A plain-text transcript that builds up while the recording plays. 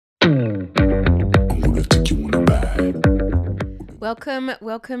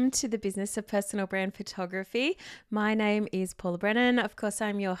Welcome to the Business of Personal Brand Photography. My name is Paula Brennan. Of course,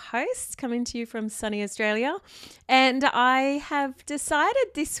 I'm your host, coming to you from sunny Australia. And I have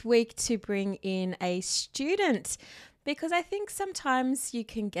decided this week to bring in a student because I think sometimes you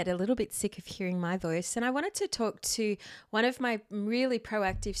can get a little bit sick of hearing my voice. And I wanted to talk to one of my really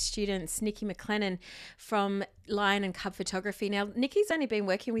proactive students, Nikki McLennan from Lion and Cub Photography. Now, Nikki's only been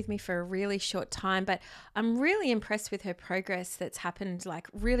working with me for a really short time, but I'm really impressed with her progress that's happened like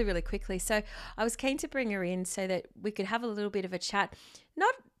really, really quickly. So I was keen to bring her in so that we could have a little bit of a chat,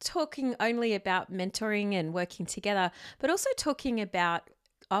 not talking only about mentoring and working together, but also talking about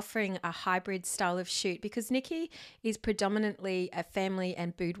offering a hybrid style of shoot, because Nikki is predominantly a family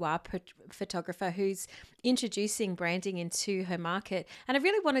and boudoir photographer who's introducing branding into her market. And I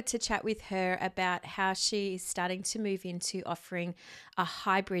really wanted to chat with her about how she is starting to move into offering a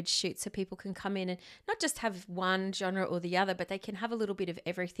hybrid shoot so people can come in and not just have one genre or the other, but they can have a little bit of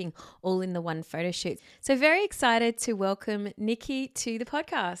everything all in the one photo shoot. So very excited to welcome Nikki to the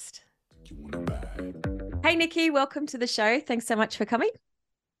podcast. Hey, Nikki, welcome to the show. Thanks so much for coming.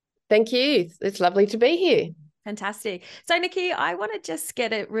 Thank you. It's lovely to be here. Fantastic. So, Nikki, I want to just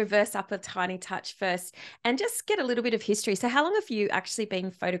reverse up a tiny touch first and just get a little bit of history. So how long have you actually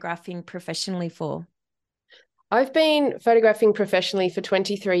been photographing professionally for? I've been photographing professionally for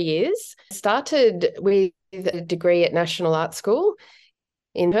 23 years. Started with a degree at National Art School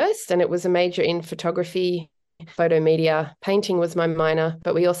in Perth, and it was a major in photography, photo media. Painting was my minor,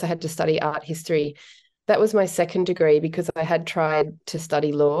 but we also had to study art history. That was my second degree because I had tried to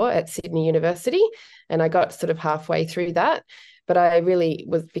study law at Sydney University and I got sort of halfway through that. But I really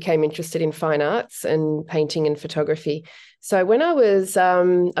became interested in fine arts and painting and photography. So when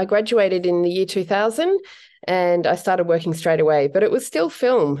I graduated in the year 2000 and I started working straight away, but it was still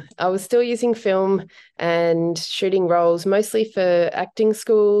film. I was still using film and shooting roles, mostly for acting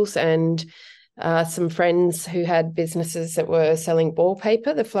schools and some friends who had businesses that were selling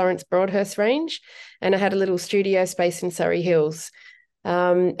wallpaper, the Florence Broadhurst range. And I had a little studio space in Surrey Hills.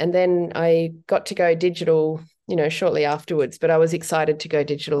 And then I got to go digital, shortly afterwards, but I was excited to go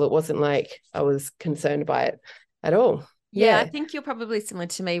digital. It wasn't like I was concerned by it at all. Yeah, I think you're probably similar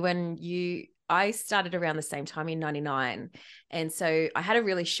to me I started around the same time in 99. And so I had a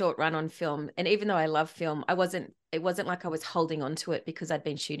really short run on film. And even though I love film, it wasn't like I was holding on to it because I'd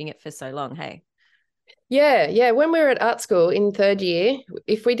been shooting it for so long. Hey. Yeah. When we were at art school in third year,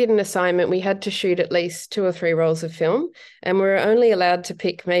 if we did an assignment, we had to shoot at least 2 or 3 rolls of film, and we were only allowed to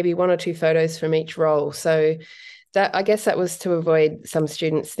pick maybe 1 or 2 photos from each roll. So I guess that was to avoid some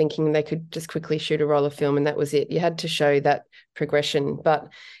students thinking they could just quickly shoot a roll of film and that was it. You had to show that progression, but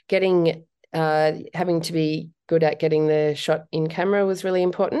having to be good at getting the shot in camera was really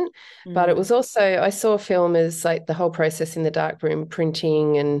important. But it was also, I saw film as like the whole process in the darkroom,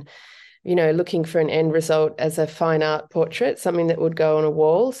 printing and looking for an end result as a fine art portrait, something that would go on a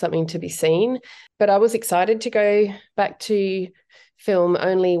wall, something to be seen. But I was excited to go back to film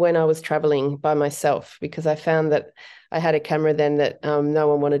only when I was traveling by myself, because I found that I had a camera then that no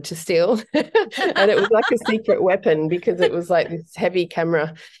one wanted to steal. And it was like a secret weapon because it was like this heavy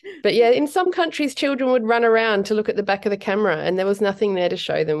camera. But yeah, in some countries, children would run around to look at the back of the camera and there was nothing there to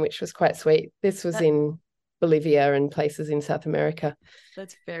show them, which was quite sweet. This was in Bolivia and places in South America.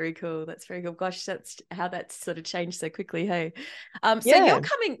 That's very cool. That's very cool. Gosh, that's how that's sort of changed so quickly. Hey, so Yeah. you're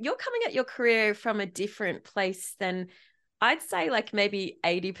coming at your career from a different place than I'd say like maybe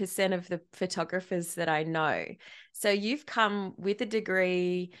 80% of the photographers that I know. So you've come with a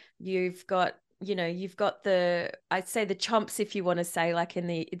degree, you've got I'd say the chomps, if you want to say, like in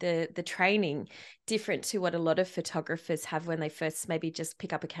the training, different to what a lot of photographers have when they first maybe just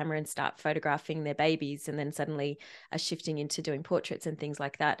pick up a camera and start photographing their babies and then suddenly are shifting into doing portraits and things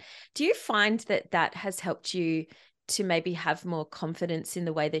like that. Do you find that has helped you to maybe have more confidence in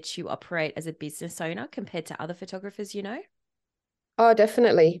the way that you operate as a business owner compared to other photographers, Oh,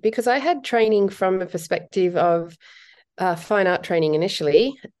 definitely. Because I had training from a perspective of fine art training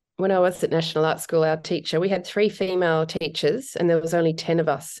initially. When I was at National Art School, our teacher, we had 3 female teachers and there was only 10 of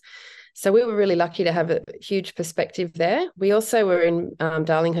us. So we were really lucky to have a huge perspective there. We also were in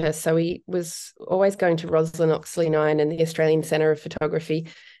Darlinghurst, so we was always going to Rosslyn Oxley 9 and the Australian Centre of Photography.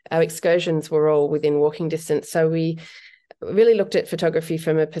 Our excursions were all within walking distance. So we really looked at photography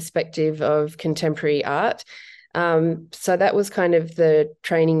from a perspective of contemporary art. So that was kind of the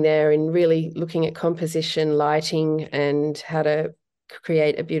training there in really looking at composition, lighting, and how to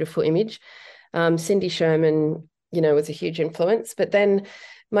create a beautiful image. Cindy Sherman, was a huge influence. But then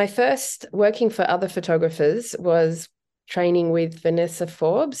my first working for other photographers was training with Vanessa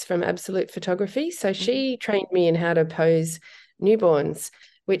Forbes from Absolute Photography. So she trained me in how to pose newborns,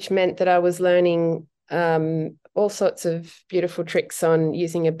 which meant that I was learning all sorts of beautiful tricks on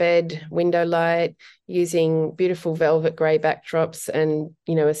using a bed, window light, using beautiful velvet grey backdrops and,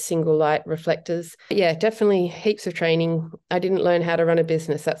 a single light reflectors. Yeah, definitely heaps of training. I didn't learn how to run a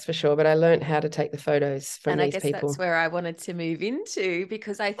business, that's for sure, but I learned how to take the photos from And I these guess people. that's where I wanted to move into,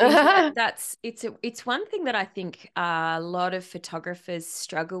 because I think that it's one thing that I think a lot of photographers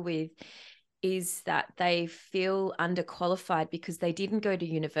struggle with, is that they feel underqualified because they didn't go to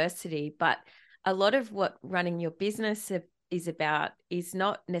university. But a lot of what running your business is about is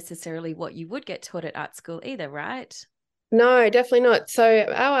not necessarily what you would get taught at art school either, right? No, definitely not. So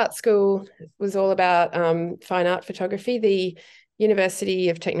our art school was all about fine art photography. The University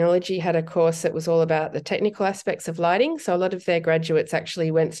of Technology had a course that was all about the technical aspects of lighting. So a lot of their graduates actually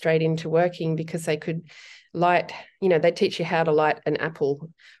went straight into working because they could light, they teach you how to light an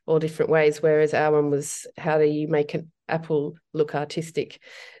apple all different ways, whereas our one was how do you make an apple look artistic.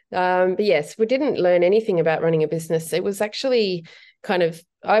 But yes, we didn't learn anything about running a business. It was actually kind of,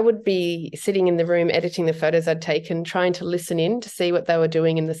 I would be sitting in the room editing the photos I'd taken, trying to listen in to see what they were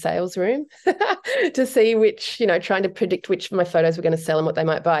doing in the sales room, to see which, trying to predict which of my photos were going to sell and what they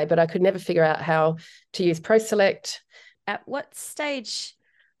might buy. But I could never figure out how to use Pro Select. At what stage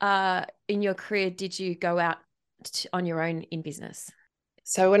in your career did you go out on your own in business?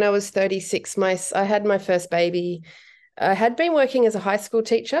 So when I was 36, I had my first baby. I had been working as a high school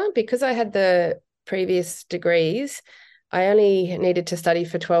teacher because I had the previous degrees. I only needed to study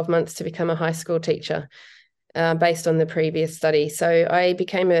for 12 months to become a high school teacher based on the previous study. So I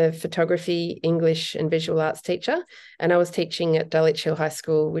became a photography, English, and visual arts teacher, and I was teaching at Dulwich Hill High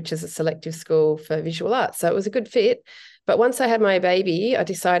School, which is a selective school for visual arts. So it was a good fit. But once I had my baby, I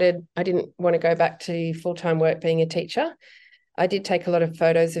decided I didn't want to go back to full-time work being a teacher. I did take a lot of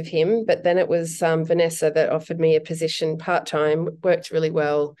photos of him, but then it was Vanessa that offered me a position part-time, worked really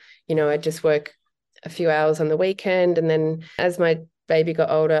well. I'd just work a few hours on the weekend. And then as my baby got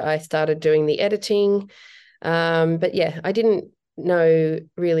older, I started doing the editing. But yeah, I didn't know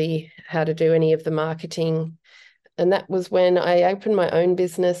really how to do any of the marketing. And that was when I opened my own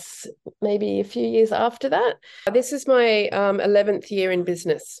business, maybe a few years after that. This is my 11th year in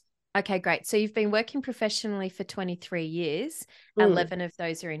business. Okay, great. So you've been working professionally for 23 years. 11 of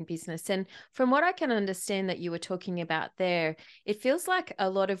those are in business. And from what I can understand that you were talking about there, it feels like a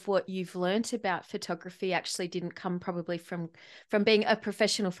lot of what you've learnt about photography actually didn't come probably from being a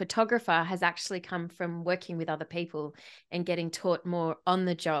professional photographer, has actually come from working with other people and getting taught more on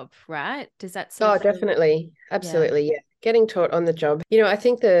the job, right? Does that sort of feel? Definitely. Yeah. Absolutely. Yeah. Getting taught on the job. I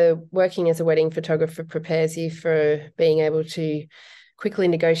think the working as a wedding photographer prepares you for being able to quickly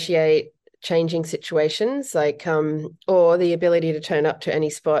negotiate changing situations, like or the ability to turn up to any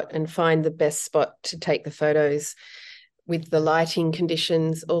spot and find the best spot to take the photos with the lighting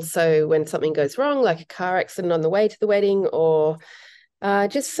conditions. Also, when something goes wrong, like a car accident on the way to the wedding, or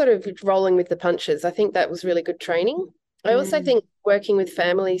just sort of rolling with the punches. I think that was really good training. I also think working with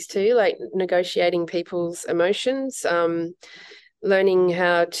families too, like negotiating people's emotions, learning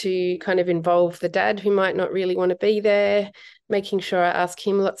how to kind of involve the dad who might not really want to be there, making sure I ask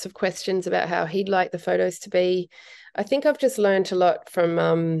him lots of questions about how he'd like the photos to be. I think I've just learned a lot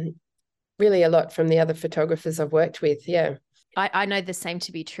from really a lot from the other photographers I've worked with. Yeah. I know the same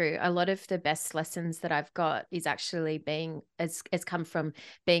to be true. A lot of the best lessons that I've got is actually being has come from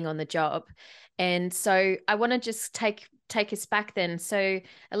being on the job. And so I want to just take us back then. So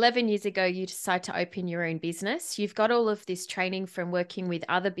 11 years ago, you decide to open your own business. You've got all of this training from working with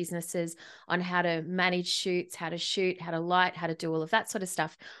other businesses on how to manage shoots, how to shoot, how to light, how to do all of that sort of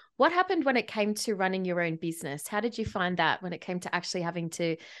stuff. What happened when it came to running your own business? How did you find that when it came to actually having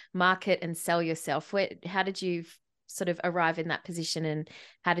to market and sell yourself? How did you sort of arrive in that position, and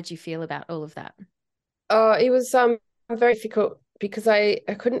how did you feel about all of that? It was very difficult because I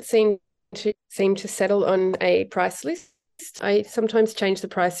couldn't seem to settle on a price list. I sometimes changed the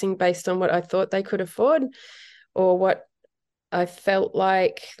pricing based on what I thought they could afford or what I felt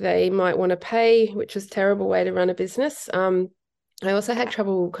like they might want to pay, which was a terrible way to run a business. I also had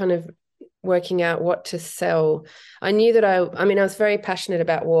trouble kind of working out what to sell. I knew that I mean, I was very passionate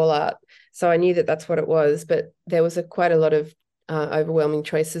about wall art, so I knew that that's what it was, but there was quite a lot of overwhelming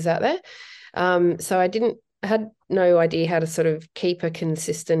choices out there. So I had no idea how to sort of keep a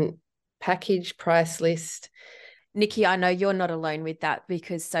consistent package price list. Nikki, I know you're not alone with that,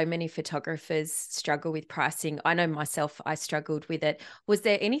 because so many photographers struggle with pricing. I know myself, I struggled with it. Was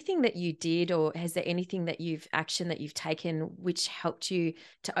there anything that you did, or has there anything that you've taken which helped you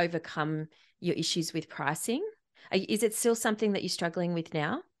to overcome your issues with pricing? Is it still something that you're struggling with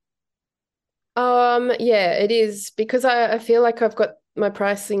now? Yeah, it is because I feel like I've got my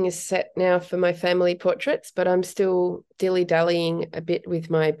pricing is set now for my family portraits, but I'm still dilly-dallying a bit with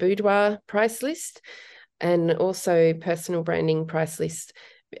my boudoir price list and also personal branding price list.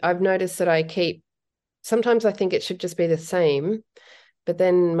 I've noticed that sometimes I think it should just be the same, but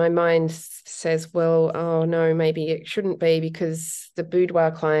then my mind says, well, oh no, maybe it shouldn't be because the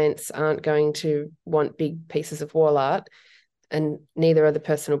boudoir clients aren't going to want big pieces of wall art and neither are the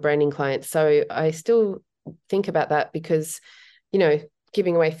personal branding clients. So I still think about that because, you know,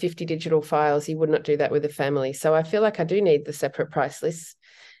 giving away 50 digital files, you would not do that with a family. So I feel like I do need the separate price lists.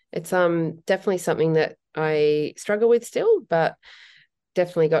 It's definitely something that I struggle with still, but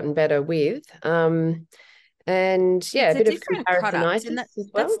definitely gotten better with. And yeah, It's a a bit of different product, and comparisonitis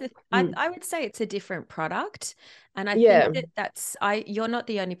as that's well. the Mm. I would say it's a different product, and I think Yeah. that that's I you're not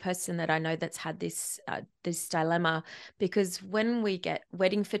the only person that I know that's had this dilemma, because when we get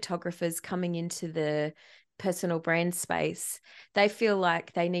wedding photographers coming into the personal brand space, they feel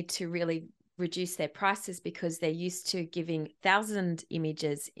like they need to really reduce their prices because they're used to giving 1,000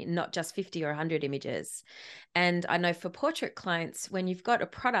 images, not just 50 or 100 images. And I know for portrait clients, when you've got a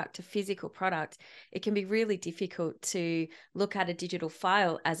product, a physical product, it can be really difficult to look at a digital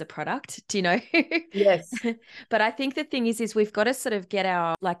file as a product, do you know? Yes. But I think the thing is we've got to sort of get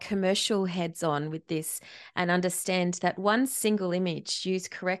our like commercial heads on with this and understand that one single image used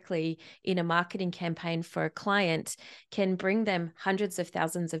correctly in a marketing campaign for a client can bring them hundreds of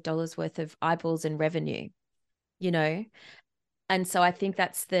thousands of dollars worth of eyeballs and revenue, you know? And so I think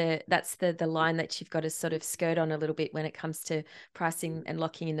that's the line that you've got to sort of skirt on a little bit when it comes to pricing and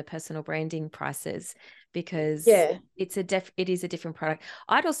locking in the personal branding prices, because Yeah. it is a different product.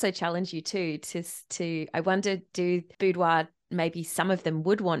 I'd also challenge you too to I wonder, do boudoir, maybe some of them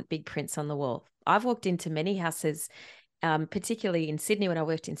would want big prints on the wall. I've walked into many houses, particularly in Sydney when I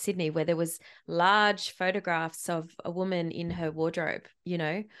worked in Sydney, where there was large photographs of a woman in her wardrobe, you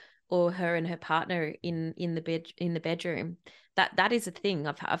know, or her and her partner in the bedroom. That is a thing.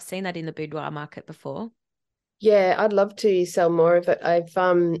 I've seen that in the boudoir market before. Yeah, I'd love to sell more of it. I've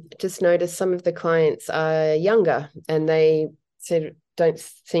just noticed some of the clients are younger and they said don't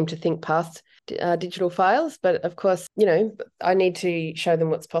seem to think past digital files. But of course, you know, I need to show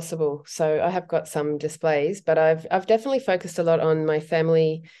them what's possible. So I have got some displays, but I've definitely focused a lot on my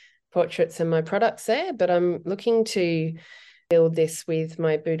family portraits and my products there. But I'm looking to build this with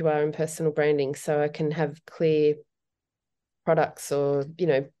my boudoir and personal branding so I can have clear products or, you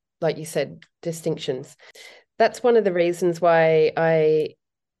know, like you said, distinctions. That's one of the reasons why I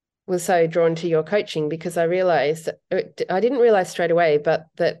was so drawn to your coaching, because I realized I didn't realize straight away, but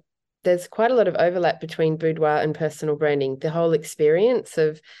that there's quite a lot of overlap between boudoir and personal branding. The whole experience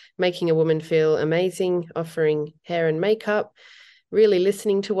of making a woman feel amazing, offering hair and makeup, really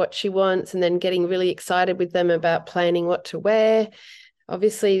listening to what she wants, and then getting really excited with them about planning what to wear.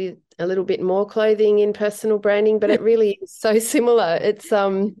 Obviously, a little bit more clothing in personal branding, but it really is so similar. It's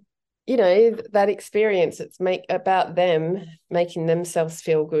you know, that experience, it's make about them making themselves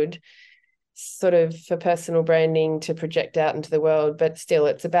feel good, sort of for personal branding to project out into the world, but still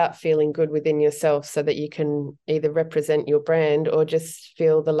it's about feeling good within yourself so that you can either represent your brand or just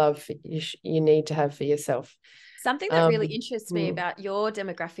feel the love you need to have for yourself. Something that really um interests me mm. about your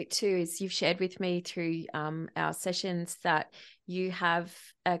demographic too is you've shared with me through our sessions that you have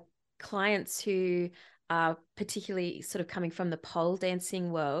clients who are particularly sort of coming from the pole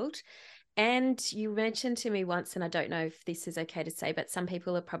dancing world. And you mentioned to me once, and I don't know if this is okay to say, but some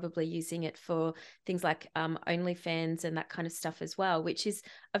people are probably using it for things like OnlyFans and that kind of stuff as well, which is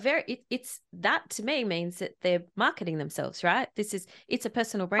it's that to me means that they're marketing themselves, right? It's a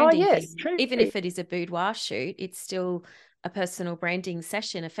personal Oh branding thing. yes, true. Even if it is a boudoir shoot, it's still a personal branding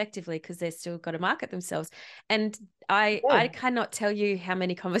session effectively, because they're still got to market themselves. And I Yeah. cannot tell you how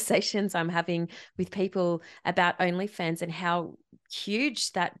many conversations I'm having with people about OnlyFans and how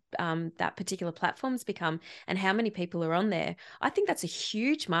huge that particular platform's become and how many people are on there. I think that's a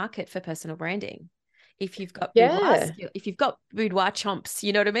huge market for personal branding. If you've got boudoir Yeah. skill, if you've got boudoir chomps,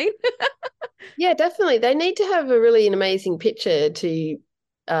 you know what I mean? Yeah, definitely. They need to have a really an amazing picture to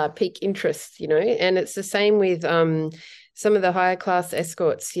pique interest, you know, and it's the same with some of the higher class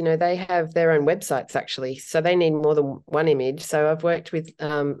escorts, you know, they have their own websites actually. So they need more than one image. So I've worked with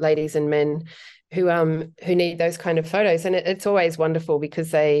ladies and men who need those kind of photos. And it's always wonderful because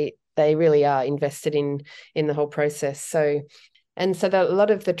they really are invested in the whole process. So a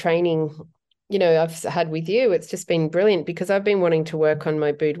lot of the training, you know, I've had with you, it's just been brilliant because I've been wanting to work on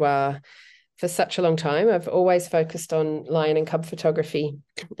my boudoir for such a long time. I've always focused on lion and cub photography,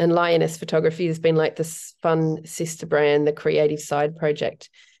 and lioness photography has been like this fun sister brand, the creative side project.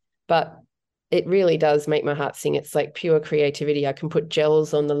 But it really does make my heart sing. It's like pure creativity. I can put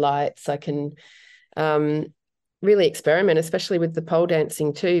gels on the lights. I can really experiment, especially with the pole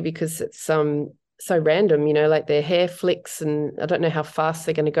dancing too, because it's so random, like their hair flicks and I don't know how fast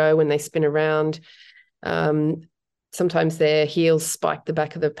they're going to go when they spin around. Sometimes their heels spike the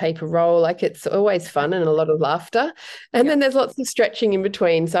back of the paper roll. Like it's always fun and a lot of laughter. And then there's lots of stretching in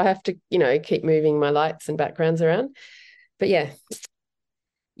between. So I have to, keep moving my lights and backgrounds around. But yeah.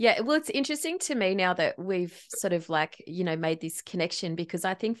 Yeah, well, it's interesting to me now that we've sort of made this connection, because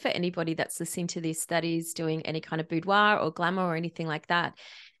I think for anybody that's listening to this that is doing any kind of boudoir or glamour or anything like that,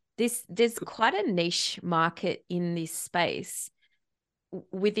 there's quite a niche market in this space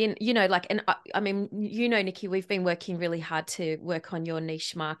within, and I mean, Nikki, we've been working really hard to work on your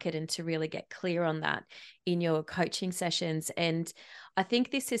niche market and to really get clear on that in your coaching sessions. And I think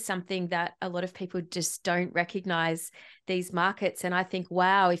this is something that a lot of people just don't recognize, these markets. And I think,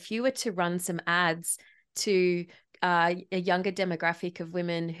 wow, if you were to run some ads to a younger demographic of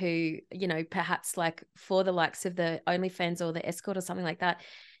women who, perhaps like for the likes of the OnlyFans or the Escort or something like that,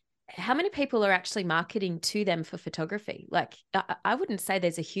 how many people are actually marketing to them for photography? Like, I wouldn't say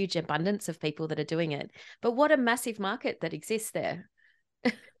there's a huge abundance of people that are doing it, but what a massive market that exists there.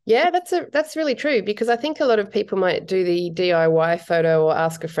 Yeah, that's really true, because I think a lot of people might do the DIY photo or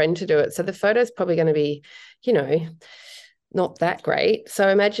ask a friend to do it. So the photo's probably going to be, not that great. So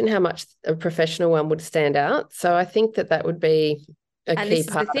imagine how much a professional one would stand out. So I think that would be a And key this is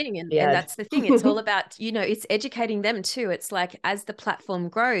the part thing, of the and ad. that's the thing. It's all about, it's educating them too. It's like, as the platform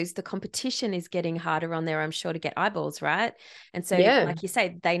grows, the competition is getting harder on there, I'm sure, to get eyeballs, right? And so, Yeah. like you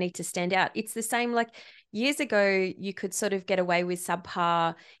say, they need to stand out. It's the same, like years ago, you could sort of get away with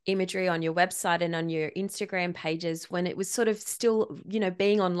subpar imagery on your website and on your Instagram pages when it was sort of still,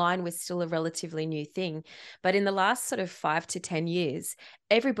 being online was still a relatively new thing. But in the last sort of 5 to 10 years,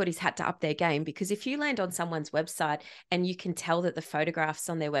 everybody's had to up their game, because if you land on someone's website and you can tell that the photographs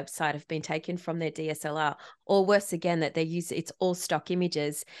on their website have been taken from their DSLR, or worse again, that it's all stock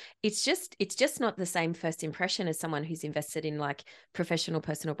images, it's just not the same first impression as someone who's invested in like professional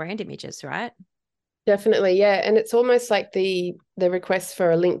personal brand images, right? Definitely, yeah. And it's almost like the request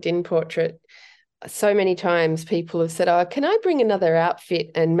for a LinkedIn portrait. So many times people have said, "Oh, can I bring another outfit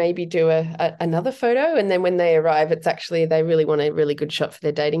and maybe do another photo?" And then when they arrive, it's actually they really want a really good shot for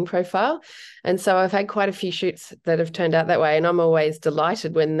their dating profile. And so I've had quite a few shoots that have turned out that way, and I'm always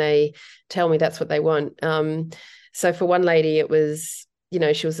delighted when they tell me that's what they want. So for one lady, it was,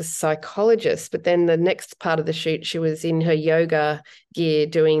 she was a psychologist, but then the next part of the shoot, she was in her yoga gear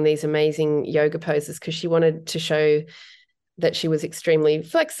doing these amazing yoga poses because she wanted to show that she was extremely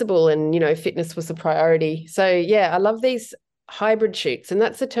flexible and, fitness was a priority. So yeah, I love these hybrid shoots. And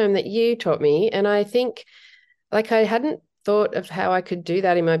that's a term that you taught me. And I think like I hadn't thought of how I could do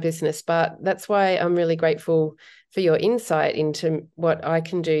that in my business, but that's why I'm really grateful for your insight into what I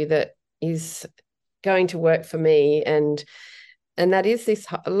can do that is going to work for me. And that is this,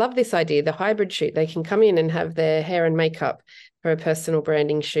 I love this idea, the hybrid shoot. They can come in and have their hair and makeup for a personal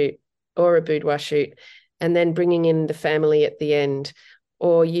branding shoot or a boudoir shoot, and then bringing in the family at the end.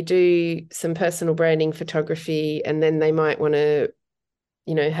 Or you do some personal branding photography, and then they might want to,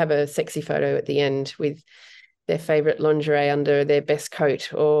 have a sexy photo at the end with their favorite lingerie under their best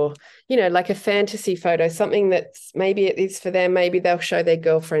coat, or, like a fantasy photo, something that's maybe it is for them. Maybe they'll show their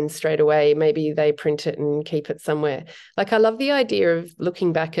girlfriend straight away. Maybe they print it and keep it somewhere. Like I love the idea of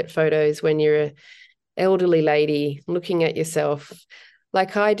looking back at photos when you're an elderly lady, looking at yourself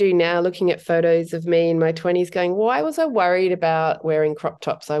like I do now, looking at photos of me in my 20s going, why was I worried about wearing crop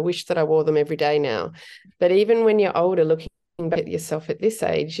tops? I wish that I wore them every day now. But even when you're older, looking back at yourself at this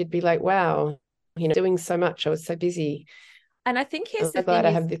age, you'd be like, wow, doing so much. I was so busy. And I think here's I'm the so glad thing I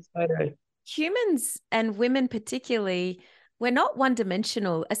is, have this photo. humans and women particularly, we're not one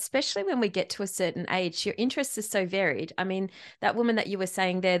dimensional, especially when we get to a certain age. Your interests are so varied. I mean, that woman that you were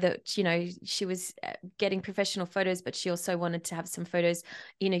saying there, that, she was getting professional photos, but she also wanted to have some photos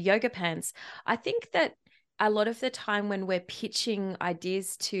in a yoga pants. I think that a lot of the time when we're pitching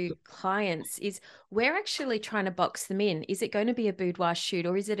ideas to clients is we're actually trying to box them in. Is it going to be a boudoir shoot,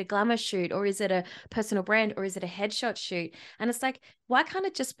 or is it a glamour shoot, or is it a personal brand, or is it a headshot shoot? And it's like, why can't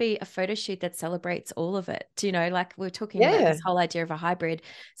it just be a photo shoot that celebrates all of it? Like we're talking about Yeah. this whole idea of a hybrid.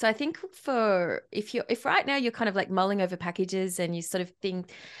 So I think if right now you're kind of like mulling over packages and you sort of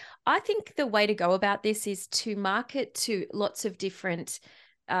think, I think the way to go about this is to market to lots of different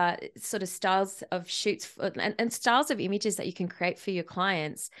sort of styles of shoots and styles of images that you can create for your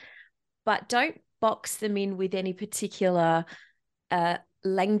clients. but don't box them in with any particular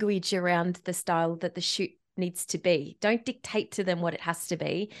language around the style that the shoot needs to be. Don't dictate to them what it has to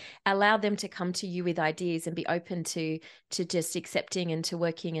be. Allow them to come to you with ideas and be open to just accepting and to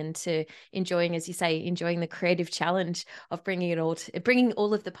working and to enjoying, as you say, enjoying the creative challenge of bringing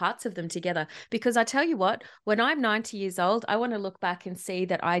all of the parts of them together. Because I tell you what, when I'm 90 years old, I want to look back and see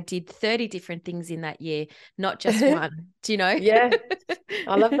that I did 30 different things in that year, not just one. Do you know? Yeah,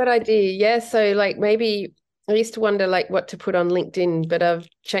 I love that idea. Yeah, so like maybe I used to wonder like what to put on LinkedIn, but I've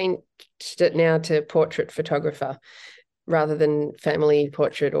changed it now to portrait photographer rather than family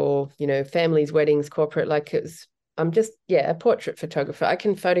portrait or, families, weddings, corporate. I'm just, a portrait photographer. I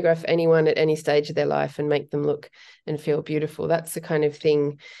can photograph anyone at any stage of their life and make them look and feel beautiful. That's the kind of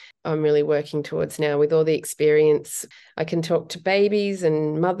thing I'm really working towards now with all the experience. I can talk to babies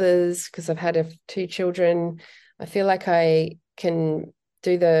and mothers because I've had two children. I feel like I can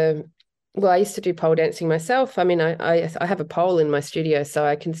do I used to do pole dancing myself. I mean, I have a pole in my studio, so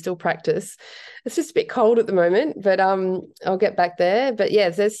I can still practice. It's just a bit cold at the moment, but I'll get back there. But yeah,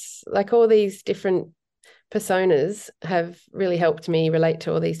 there's like all these different personas have really helped me relate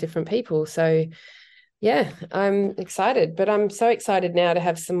to all these different people. So yeah, I'm excited, but I'm so excited now to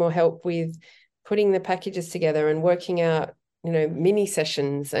have some more help with putting the packages together and working out, mini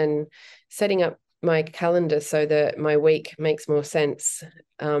sessions and setting up my calendar so that my week makes more sense.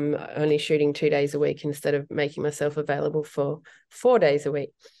 Only shooting 2 days a week instead of making myself available for 4 days a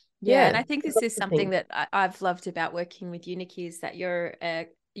week. Yeah, and I think this is something that I've loved about working with you, Nikki, is that you're a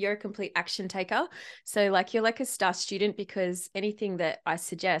complete action taker. So like you're like a star student, because anything that I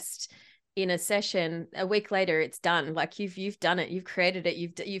suggest in a session, a week later it's done. Like you've done it, you've created it,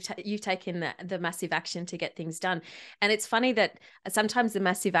 you've taken the massive action to get things done. And it's funny that sometimes the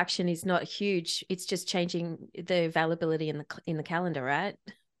massive action is not huge, it's just changing the availability in the calendar, right?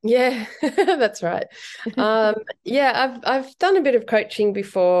 Yeah, that's right. I've done a bit of coaching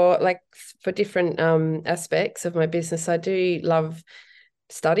before, like for different aspects of my business. I do love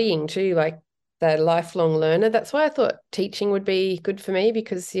studying too, like the lifelong learner. That's why I thought teaching would be good for me,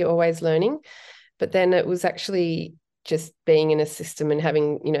 because you're always learning. But then it was actually just being in a system and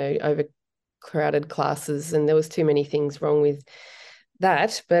having, overcrowded classes, and there was too many things wrong with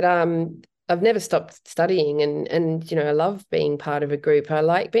that. But I've never stopped studying, and I love being part of a group. I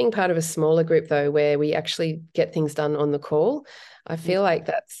like being part of a smaller group though, where we actually get things done on the call. I feel like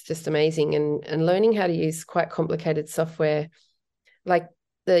that's just amazing, and learning how to use quite complicated software like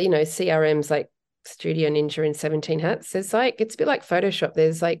the CRMs like Studio Ninja and 17 Hats. It's a bit like Photoshop.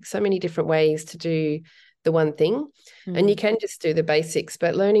 There's like so many different ways to do the one thing, and you can just do the basics.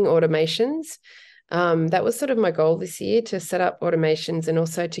 But learning automations, that was sort of my goal this year, to set up automations and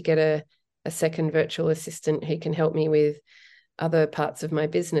also to get a second virtual assistant who can help me with other parts of my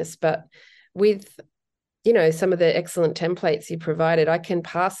business. But with some of the excellent templates you provided, I can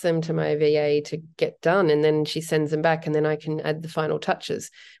pass them to my VA to get done, and then she sends them back, and then I can add the final touches,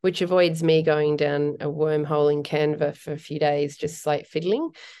 which avoids me going down a wormhole in Canva for a few days, just like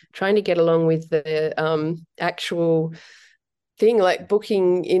fiddling, trying to get along with the actual thing, like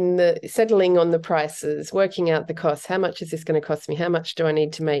settling on the prices, working out the costs. How much is this going to cost me? How much do I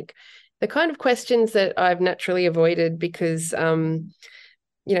need to make? The kind of questions that I've naturally avoided because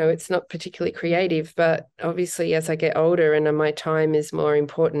it's not particularly creative, but obviously as I get older and my time is more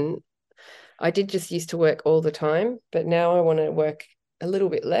important, I did just used to work all the time, but now I want to work a little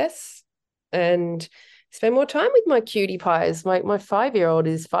bit less and spend more time with my cutie pies. My 5-year-old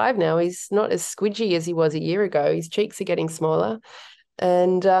is 5 now. He's not as squidgy as he was a year ago. His cheeks are getting smaller.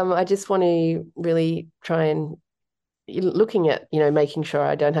 And I just want to really try and looking at, making sure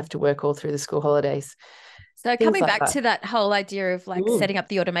I don't have to work all through the school holidays. So coming back to that whole idea of like setting up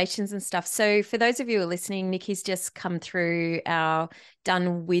the automations and stuff. So for those of you who are listening, Nikki's just come through our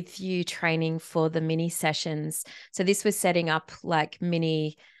Done With You training for the mini sessions. So this was setting up like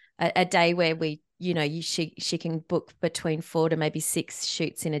a day where she can book between 4 to maybe 6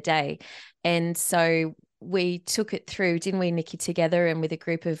 shoots in a day. And so we took it through, didn't we, Nikki, together, and with a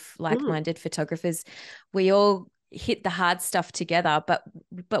group of like-minded photographers, we all hit the hard stuff together. But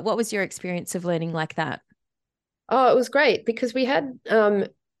what was your experience of learning like that? Oh, it was great because we had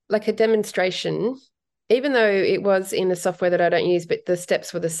like a demonstration, even though it was in a software that I don't use, but the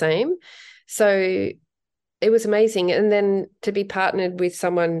steps were the same. So it was amazing. And then to be partnered with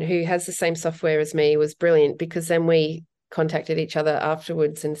someone who has the same software as me was brilliant, because then we contacted each other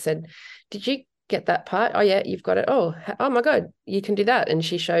afterwards and said, did you get that part? Oh, yeah, you've got it. Oh my God, you can do that. And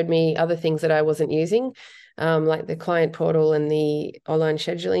she showed me other things that I wasn't using, like the client portal and the online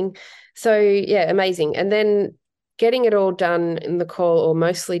scheduling. So yeah, amazing. And then getting it all done in the call or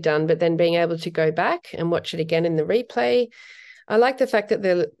mostly done, but then being able to go back and watch it again in the replay. I like the fact that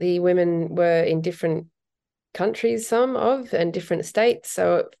the women were in different countries, and different states.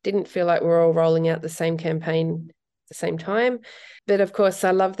 So it didn't feel like we're all rolling out the same campaign at the same time. But of course,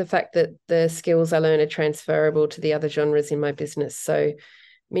 I love the fact that the skills I learn are transferable to the other genres in my business. So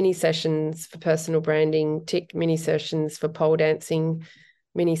mini sessions for personal branding, mini sessions for pole dancing,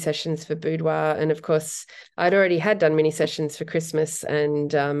 mini sessions for boudoir. And of course, I'd already had done mini sessions for Christmas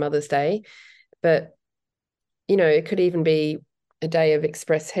and Mother's Day, but it could even be a day of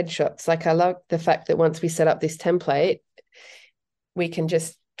express headshots. Like, I love the fact that once we set up this template, we can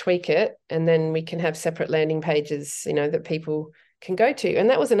just tweak it and then we can have separate landing pages, that people can go to.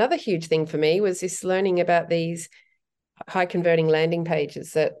 And that was another huge thing for me, was this learning about these high converting landing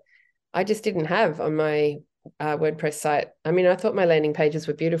pages that I just didn't have on my WordPress site. I mean, I thought my landing pages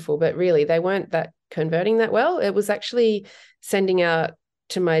were beautiful, but really they weren't that converting that well. It was actually sending out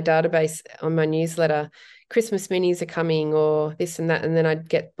to my database on my newsletter, Christmas minis are coming or this and that, and then I'd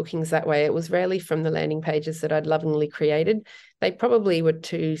get bookings that way. It was rarely from the landing pages that I'd lovingly created. They probably were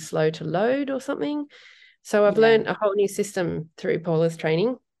too slow to load or something. So I've learned a whole new system through Paula's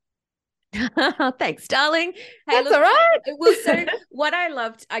training. Thanks, darling. Hey, That's look, all right. well, so what I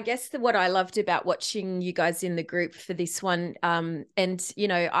loved, I guess what I loved about watching you guys in the group for this one, and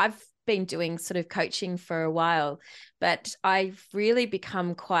I've been doing sort of coaching for a while, but I've really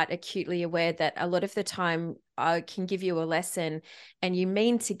become quite acutely aware that a lot of the time I can give you a lesson and you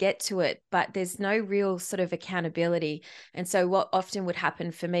mean to get to it, but there's no real sort of accountability. And so what often would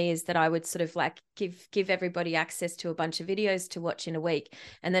happen for me is that I would sort of like give everybody access to a bunch of videos to watch in a week.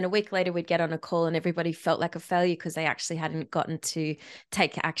 And then a week later we'd get on a call and everybody felt like a failure because they actually hadn't gotten to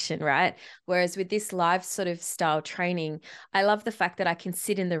take action, right? Whereas with this live sort of style training, I love the fact that I can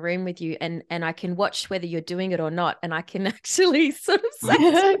sit in the room with you and I can watch whether you're doing it or not. And I can actually sort of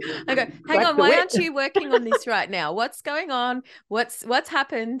say, I go, hang on, why aren't you working on this right now? What's going on? What's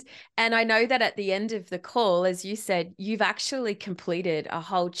happened? And I know that at the end of the call, as you said, you've actually completed a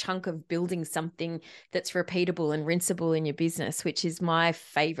whole chunk of building something that's repeatable and rinsable in your business, which is my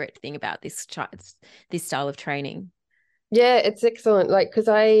favorite thing about this style of training. Yeah, it's excellent. Like, because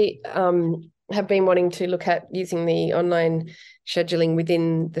I have been wanting to look at using the online scheduling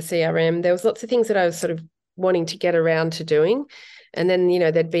within the CRM. There was lots of things that I was sort of wanting to get around to doing. And then,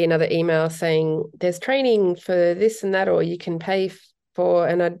 there'd be another email saying there's training for this and that, or you can pay for,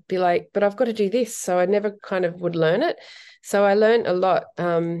 and I'd be like, but I've got to do this. So I never kind of would learn it. So I learned a lot.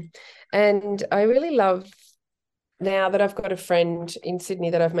 And I really love now that I've got a friend in Sydney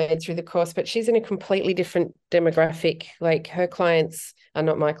that I've made through the course, but she's in a completely different demographic. Like, her clients are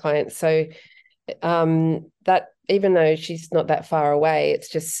not my clients. So that, even though she's not that far away, it's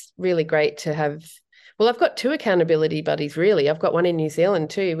just really great to have. Well, I've got two accountability buddies, really. I've got one in New Zealand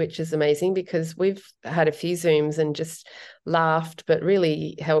too, which is amazing because we've had a few Zooms and just laughed, but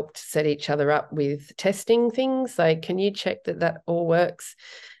really helped set each other up with testing things. Like, can you check that all works?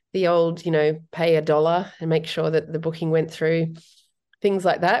 The old, pay $1 and make sure that the booking went through, things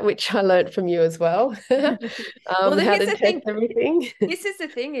like that, which I learned from you as well. Well, How to test everything. This is the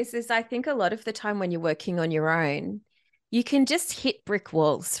thing is I think a lot of the time when you're working on your own, you can just hit brick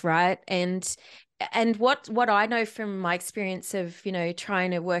walls, right? And what I know from my experience of,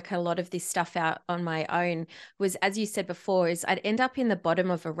 trying to work a lot of this stuff out on my own was, as you said before, is I'd end up in the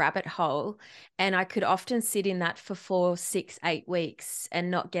bottom of a rabbit hole and I could often sit in that for 4, 6, 8 weeks and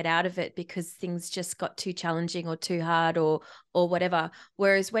not get out of it because things just got too challenging or too hard or whatever.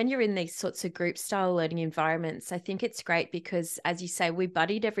 Whereas when you're in these sorts of group style learning environments, I think it's great because, as you say, we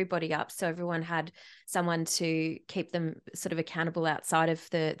buddied everybody up. So everyone had someone to keep them sort of accountable outside of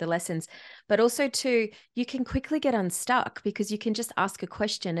the lessons. But also too, you can quickly get unstuck because you can just ask a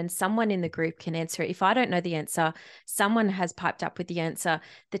question and someone in the group can answer it. If I don't know the answer, someone has piped up with the answer.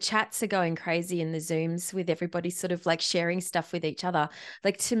 The chats are going crazy in the Zooms with everybody sort of like sharing stuff with each other.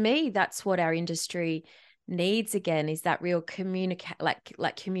 Like, to me, that's what our industry needs again, is that real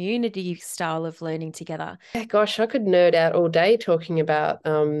like community style of learning together. Yeah, gosh, I could nerd out all day talking about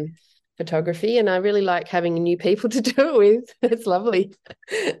photography, and I really like having new people to do it with. It's lovely.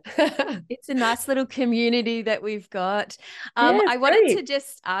 It's a nice little community that we've got. Yeah, I wanted great. to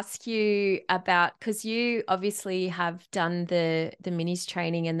just ask you about, because you obviously have done the minis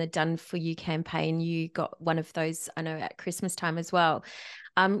training and the Done For You campaign. You got one of those, I know, at Christmas time as well.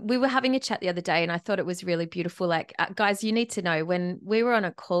 We were having a chat the other day, and I thought it was really beautiful. Like, guys, you need to know, when we were on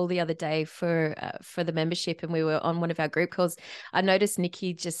a call the other day for the membership, and we were on one of our group calls, I noticed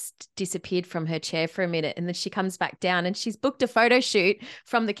Nikki just disappeared from her chair for a minute, and then she comes back down, and she's booked a photo shoot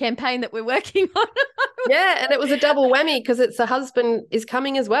from the campaign that we're working on. Yeah, and it was a double whammy because it's a husband is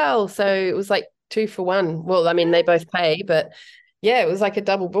coming as well. So it was like 2 for 1. Well, I mean, they both pay, but yeah, it was like a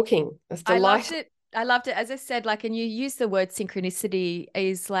double booking. I was I loved delighted. it. I loved it. As I said, like, and you use the word synchronicity,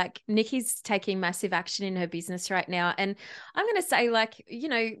 is like Nikki's taking massive action in her business right now. And I'm going to say, like,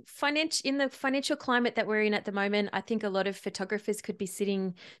 in the financial climate that we're in at the moment, I think a lot of photographers could be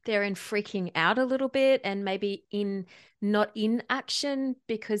sitting there and freaking out a little bit, and maybe not in action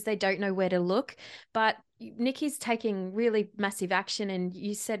because they don't know where to look. But Nikki's taking really massive action. And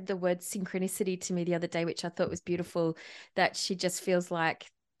you said the word synchronicity to me the other day, which I thought was beautiful, that she just feels like,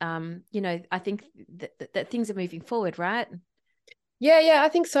 I think that things are moving forward, right? Yeah, I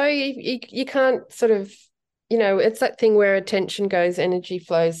think so. You can't sort of, it's that thing where attention goes, energy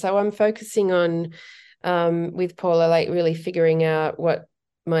flows. So I'm focusing on with Paula, like really figuring out what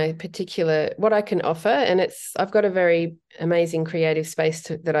I can offer. And I've got a very amazing creative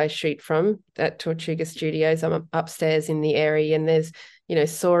space that I shoot from at Tortuga Studios. I'm upstairs in the area, and there's,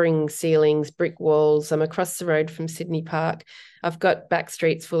 soaring ceilings, brick walls. I'm across the road from Sydney Park. I've got back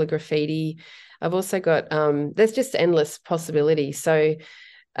streets full of graffiti. I've also got, there's just endless possibilities. So,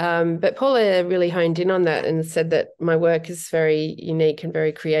 but Paula really honed in on that and said that my work is very unique and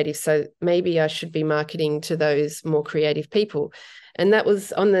very creative. So maybe I should be marketing to those more creative people. And that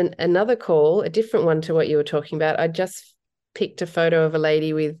was on another call, a different one to what you were talking about. I just picked a photo of a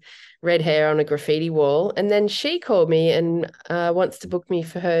lady with red hair on a graffiti wall. And then she called me and wants to book me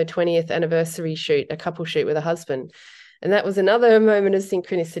for her 20th anniversary shoot, a couple shoot with a husband. And that was another moment of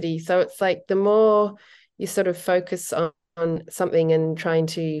synchronicity. So it's like the more you sort of focus on something and trying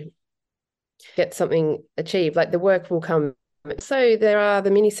to get something achieved, like the work will come. So there are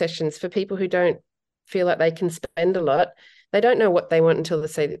the mini sessions for people who don't feel like they can spend a lot. They don't know what they want until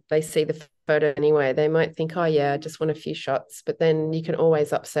they see the photo anyway. They might think, oh yeah, I just want a few shots, but then you can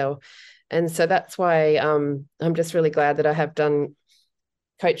always upsell. And so that's why I'm just really glad that I have done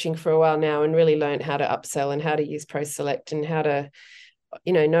coaching for a while now and really learned how to upsell and how to use Pro Select and how to,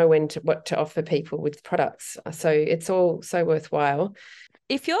 know what to offer people with products. So it's all so worthwhile.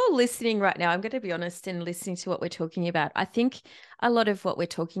 If you're listening right now, I'm going to be honest, and listening to what we're talking about, I think a lot of what we're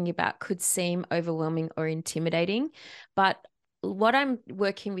talking about could seem overwhelming or intimidating. But what I'm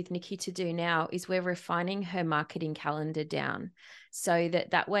working with Nikki to do now is we're refining her marketing calendar down, so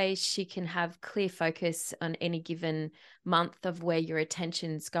that way she can have clear focus on any given month of where your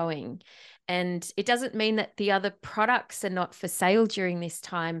attention's going. And it doesn't mean that the other products are not for sale during this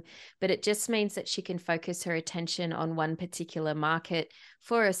time, but it just means that she can focus her attention on one particular market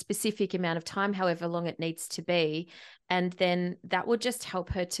for a specific amount of time, however long it needs to be. And then that will just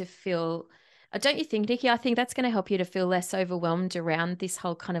help her to feel, don't you think, Nikki? I think that's going to help you to feel less overwhelmed around this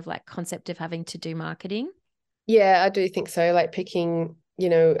whole kind of like concept of having to do marketing. Yeah, I do think so. Like picking,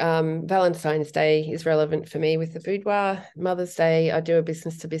 Valentine's Day is relevant for me with the boudoir. Mother's Day, I do a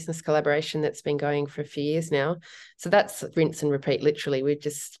business to business collaboration that's been going for a few years now. So that's rinse and repeat, literally.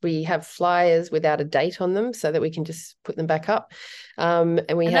 We have flyers without a date on them so that we can just put them back up. And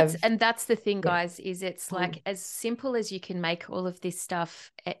that's the thing, yeah. guys, is it's like as simple as you can make all of this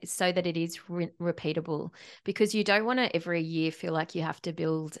stuff so that it is repeatable, because you don't want to every year feel like you have to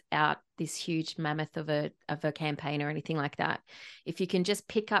build out this huge mammoth of a campaign or anything like that. If you can just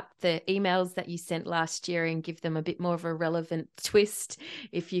pick up the emails that you sent last year and give them a bit more of a relevant twist,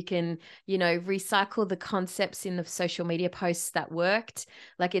 if you can, recycle the concepts in the social media posts that worked,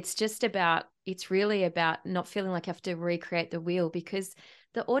 like it's really about not feeling like you have to recreate the wheel, because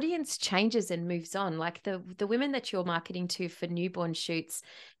the audience changes and moves on. Like the women that you're marketing to for newborn shoots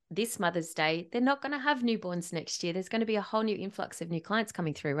this Mother's Day, they're not going to have newborns next year. There's going to be a whole new influx of new clients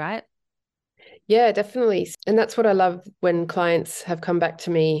coming through, right? Yeah, definitely. And that's what I love when clients have come back to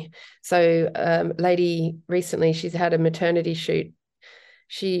me. So lady recently, she's had a maternity shoot.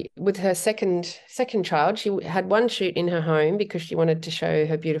 She, with her second child, she had one shoot in her home because she wanted to show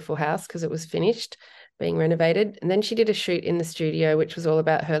her beautiful house because it was finished being renovated. And then she did a shoot in the studio, which was all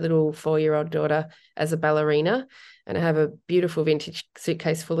about her little 4-year-old daughter as a ballerina. And I have a beautiful vintage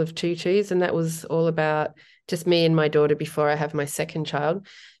suitcase full of tutus. And that was all about just me and my daughter before I have my second child.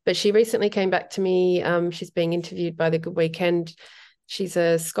 But she recently came back to me. She's being interviewed by The Good Weekend. She's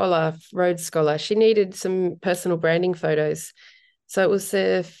a scholar, Rhodes Scholar. She needed some personal branding photos. So it was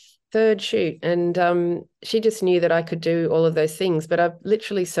the third shoot, and she just knew that I could do all of those things. But I've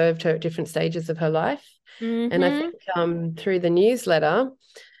literally served her at different stages of her life. And I Mm-hmm. think through the newsletter,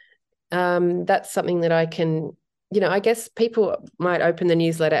 that's something that I can, I guess people might open the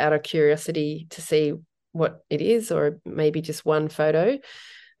newsletter out of curiosity to see what it is, or maybe just one photo,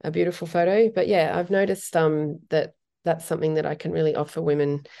 a beautiful photo. But yeah, I've noticed that that's something that I can really offer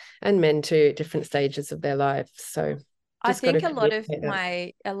women and men too at different stages of their lives. So I just got to think communicate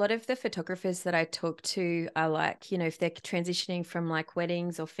that. a lot of the photographers that I talk to are like, if they're transitioning from like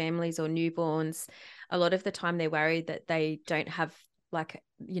weddings or families or newborns, a lot of the time they're worried that they don't have like,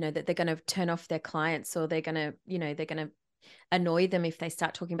 that they're going to turn off their clients, or they're going to, they're going to annoy them if they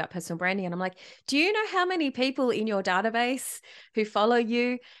start talking about personal branding. And I'm like, do you know how many people in your database who follow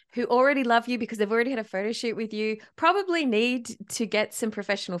you, who already love you because they've already had a photo shoot with you, probably need to get some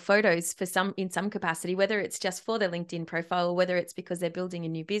professional photos in some capacity, whether it's just for their LinkedIn profile or whether it's because they're building a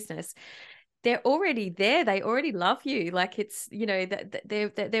new business. They're already there. They already love you. Like it's,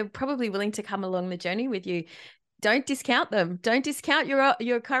 that they're probably willing to come along the journey with you. Don't discount them. Don't discount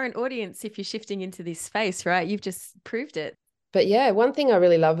your current audience if you're shifting into this space, right? You've just proved it. But yeah, one thing I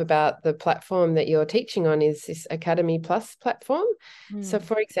really love about the platform that you're teaching on is this Academy Plus platform. So, Mm.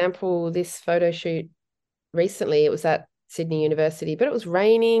 for example, this photo shoot recently, it was at Sydney University, but it was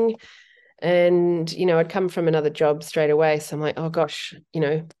raining, and, I'd come from another job straight away. So I'm like, oh gosh,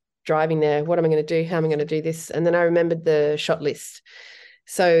 driving there, what am I going to do? How am I going to do this? And then I remembered the shot list.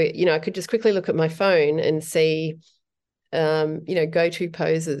 So, I could just quickly look at my phone and see, go-to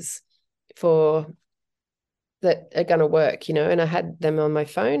poses for that are going to work, and I had them on my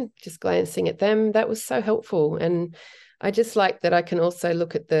phone, just glancing at them. That was so helpful. And I just like that I can also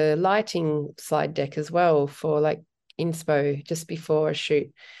look at the lighting slide deck as well for like inspo just before a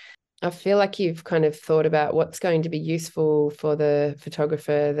shoot. I feel like you've kind of thought about what's going to be useful for the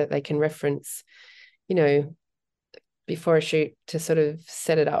photographer that they can reference, you know, before a shoot to sort of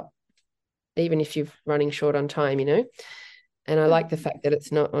set it up, even if you're running short on time. And I like the fact that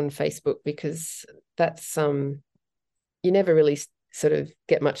it's not on Facebook, because that's you never really sort of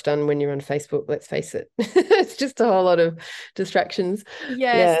get much done when you're on Facebook, let's face it. It's just a whole lot of distractions.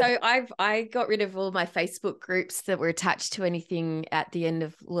 Yeah, Yeah. so I got rid of all my Facebook groups that were attached to anything at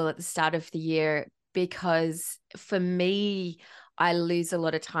the start of the year, because for me, I lose a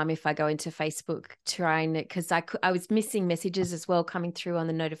lot of time if I go into Facebook trying it, because I was missing messages as well coming through on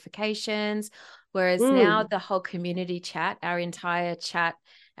the notifications. Whereas now Mm. the whole community chat, our entire chat,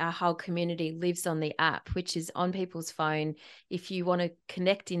 our whole community lives on the app, which is on people's phone. If you want to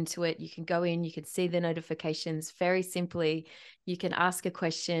connect into it, you can go in, you can see the notifications very simply. You can ask a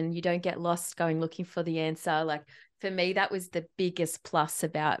question. You don't get lost going looking for the answer. Like for me, that was the biggest plus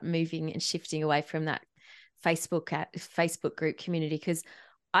about moving and shifting away from that Facebook group community, because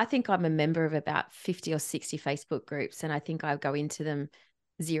I think I'm a member of about 50 or 60 Facebook groups, and I think I go into them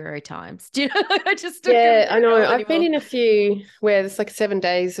 0 times. Do you know? I just don't Yeah, I really know. go I've been anymore. in a few where there's like 7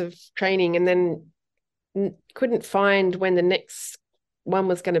 days of training, and then couldn't find when the next one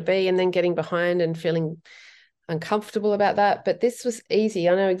was going to be, and then getting behind and feeling uncomfortable about that. But this was easy.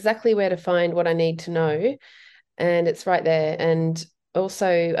 I know exactly where to find what I need to know, and it's right there. And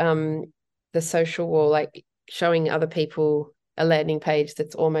also the social wall, like showing other people a landing page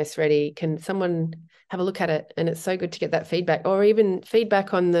that's almost ready. Can someone have a look at it? And it's so good to get that feedback, or even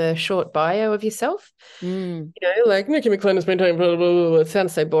feedback on the short bio of yourself. Mm. Like Nikki McLennan has been doing blah, blah, blah, blah. It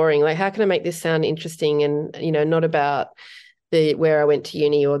sounds so boring. Like, how can I make this sound interesting and, not about the where I went to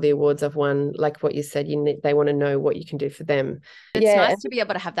uni or the awards I've won? Like what you said, they want to know what you can do for them. It's Yeah. nice to be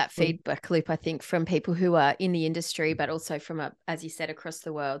able to have that feedback loop, I think, from people who are in the industry, but also from, as you said, across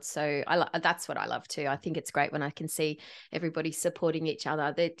the world. So that's what I love too. I think it's great when I can see everybody supporting each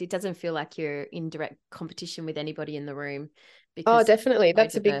other. It doesn't feel like you're in direct competition with anybody in the room, Oh, because definitely. it's so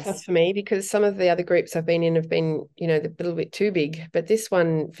That's a big plus diverse. for me, because some of the other groups I've been in have been, a little bit too big. But this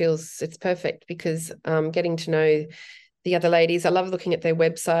one feels it's perfect, because getting to know the other ladies, I love looking at their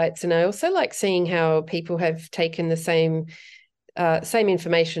websites, and I also like seeing how people have taken the same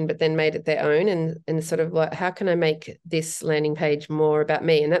information but then made it their own, and sort of like, how can I make this landing page more about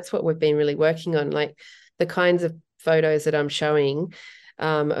me? And that's what we've been really working on, like the kinds of photos that I'm showing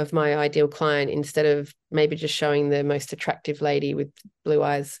of my ideal client, instead of maybe just showing the most attractive lady with blue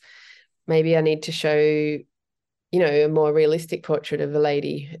eyes. Maybe I need to show, a more realistic portrait of a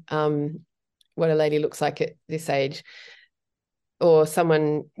lady, what a lady looks like at this age, or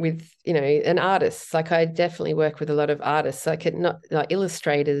someone with, an artist. Like, I definitely work with a lot of artists, like not like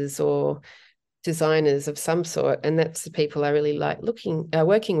illustrators or designers of some sort, and that's the people I really like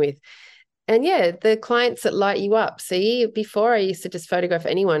working with. And yeah, the clients that light you up. See, before I used to just photograph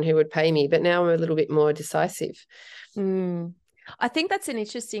anyone who would pay me, but now I'm a little bit more decisive. Mm. I think that's an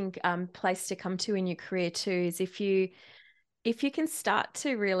interesting place to come to in your career too, is if you can start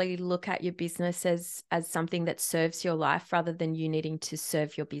to really look at your business as something that serves your life rather than you needing to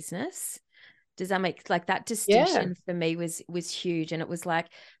serve your business. Does that make, like, that Yeah. distinction for me was huge. And it was like,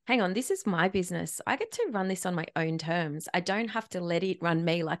 hang on, this is my business. I get to run this on my own terms. I don't have to let it run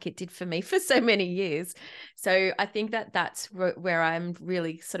me like it did for me for so many years. So I think that that's where I'm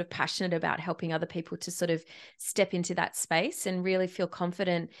really sort of passionate about helping other people to sort of step into that space and really feel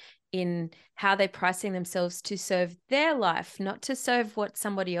confident in how they're pricing themselves to serve their life, not to serve what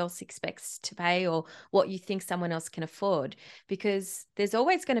somebody else expects to pay or what you think someone else can afford. Because there's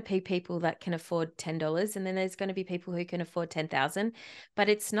always going to be people that can afford $10, and then there's going to be people who can afford 10,000. But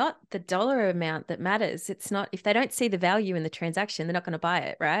it's not the dollar amount that matters. It's not, if they don't see the value in the transaction, they're not going to buy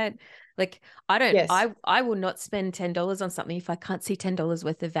it, right? Like, Yes. I will not spend $10 on something if I can't see $10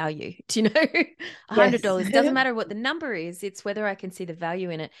 worth of value. Do you know? Yes. $100 doesn't matter what the number is, it's whether I can see the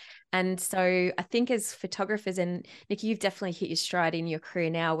value in it. And so I think as photographers, and Nikki, you've definitely hit your stride in your career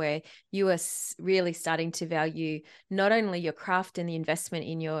now where you are really starting to value not only your craft and the investment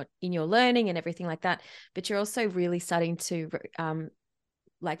in your learning and everything like that, but you're also really starting to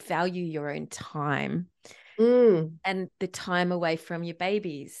like value your own time Mm. and the time away from your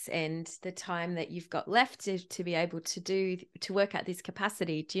babies and the time that you've got left to be able to work at this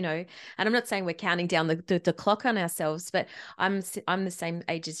capacity, do you know? And I'm not saying we're counting down the clock on ourselves, but I'm the same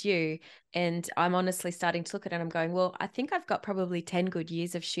age as you, and I'm honestly starting to look at it and I'm going, well, I think I've got probably 10 good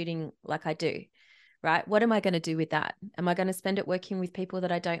years of shooting like I do. Right? What am I going to do with that? Am I going to spend it working with people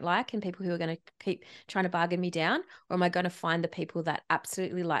that I don't like and people who are going to keep trying to bargain me down? Or am I going to find the people that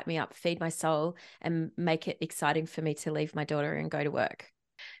absolutely light me up, feed my soul, and make it exciting for me to leave my daughter and go to work?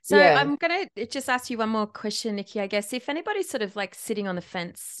 So Yeah. I'm going to just ask you one more question, Nikki. I guess if anybody's sort of like sitting on the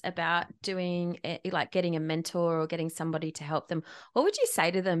fence about doing like getting a mentor or getting somebody to help them, what would you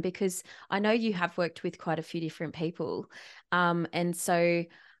say to them? Because I know you have worked with quite a few different people. And so,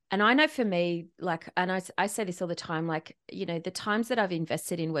 and I know for me, like, and I say this all the time, like, you know, the times that I've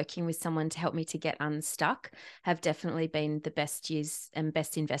invested in working with someone to help me to get unstuck have definitely been the best years and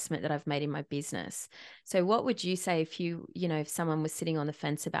best investment that I've made in my business. So what would you say if if someone was sitting on the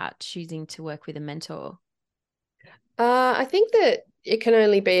fence about choosing to work with a mentor? I think that it can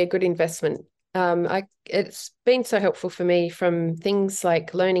only be a good investment. It's been so helpful for me, from things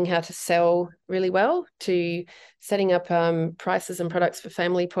like learning how to sell really well to setting up prices and products for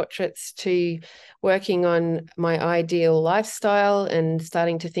family portraits to working on my ideal lifestyle and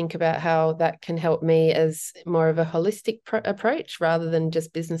starting to think about how that can help me as more of a holistic approach rather than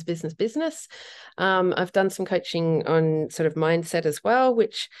just business, business, business. I've done some coaching on sort of mindset as well,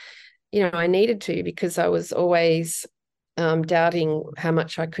 which I needed to, because I was always doubting how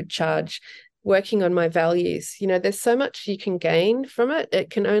much I could charge, working on my values. There's so much you can gain from it. It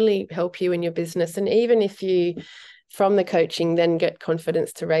can only help you in your business. And even if you, from the coaching, then get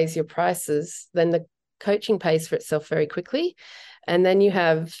confidence to raise your prices, then the coaching pays for itself very quickly. And then you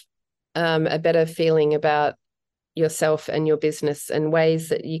have a better feeling about yourself and your business and ways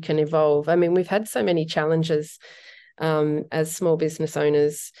that you can evolve. I mean, we've had so many challenges as small business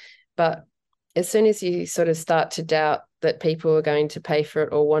owners, but as soon as you sort of start to doubt that people are going to pay for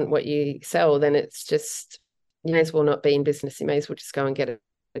it or want what you sell, then it's just, you may as well not be in business. You may as well just go and get it.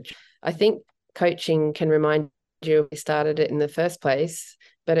 I think coaching can remind you we started it in the first place,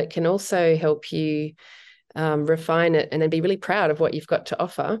 but it can also help you refine it and then be really proud of what you've got to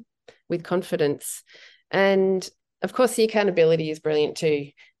offer with confidence. And of course, the accountability is brilliant too.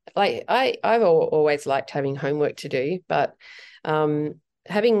 Like I've always liked having homework to do, but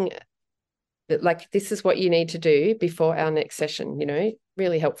having like, this is what you need to do before our next session,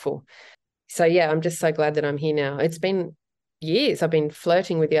 really helpful. So yeah, I'm just so glad that I'm here now. It's been years I've been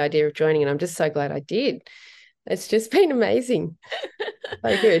flirting with the idea of joining, and I'm just so glad I did. It's just been amazing.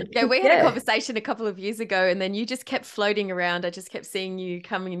 So good. Yeah, we had a Yeah. conversation a couple of years ago, and then you just kept floating around. I just kept seeing you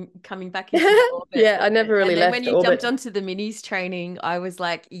coming back into my orbit. Yeah, I never really And then when left you jumped orbit. onto the minis training, I was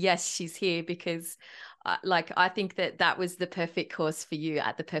like, yes, she's here, because I think that was the perfect course for you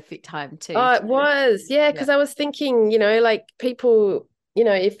at the perfect time too. Oh, it was. Yeah, Yeah. because I was thinking, like people,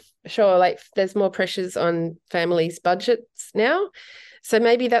 if sure, like there's more pressures on families' budgets now. So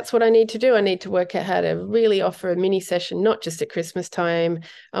maybe that's what I need to do. I need to work out how to really offer a mini session, not just at Christmas time.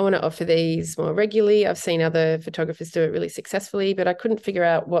 I want to offer these more regularly. I've seen other photographers do it really successfully, but I couldn't figure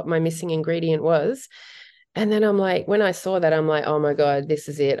out what my missing ingredient was. And then I'm like, when I saw that, I'm like, oh my God, this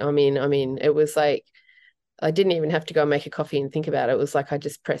is it. I mean, it was like, I didn't even have to go and make a coffee and think about it. It was like I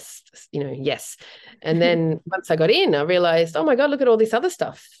just pressed, yes. And then once I got in, I realized, oh my God, look at all this other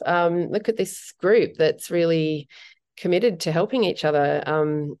stuff. Look at this group that's really committed to helping each other,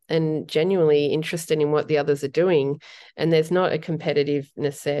 and genuinely interested in what the others are doing. And there's not a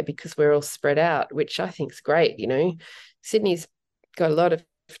competitiveness there because we're all spread out, which I think is great. Sydney's got a lot of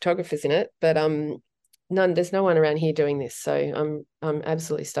photographers in it, but there's no one around here doing this. So I'm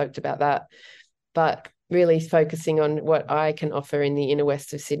absolutely stoked about that. But really focusing on what I can offer in the inner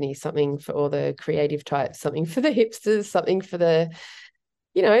west of Sydney, something for all the creative types, something for the hipsters, something for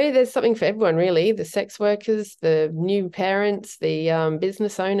there's something for everyone, really. The sex workers, the new parents, the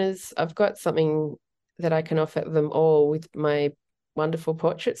business owners. I've got something that I can offer them all with my wonderful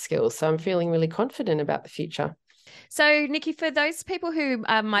portrait skills. So I'm feeling really confident about the future. So, Nikki, for those people who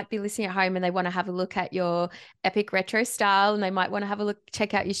might be listening at home and they want to have a look at your epic retro style and they might want to have a look,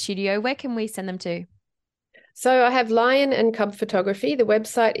 check out your studio, where can we send them to? So I have Lion and Cub Photography. The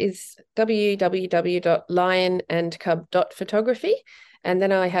website is www.lionandcub.photography. And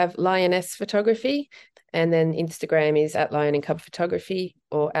then I have Lioness Photography. And then Instagram is at Lion and Cub Photography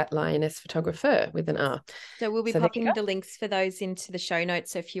or at Lioness Photographer with an R. So we'll be popping the links for those into the show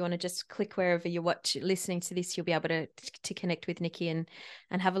notes. So if you want to just click wherever you're listening to this, you'll be able to connect with Nikki and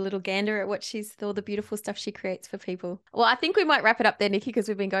have a little gander at what all the beautiful stuff she creates for people. Well, I think we might wrap it up there, Nikki, because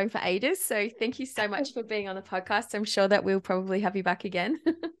we've been going for ages. So thank you so much for being on the podcast. I'm sure that we'll probably have you back again.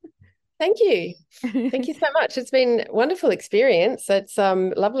 Thank you. Thank you so much. It's been a wonderful experience. It's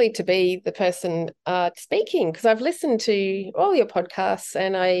lovely to be the person speaking, because I've listened to all your podcasts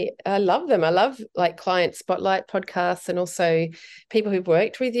and I love them. I love like client spotlight podcasts and also people who've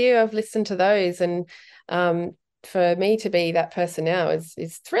worked with you. I've listened to those, and for me to be that person now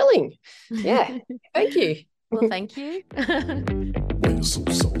is thrilling. Yeah. Thank you. Well, thank you. When you're so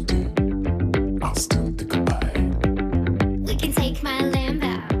salty, I'll still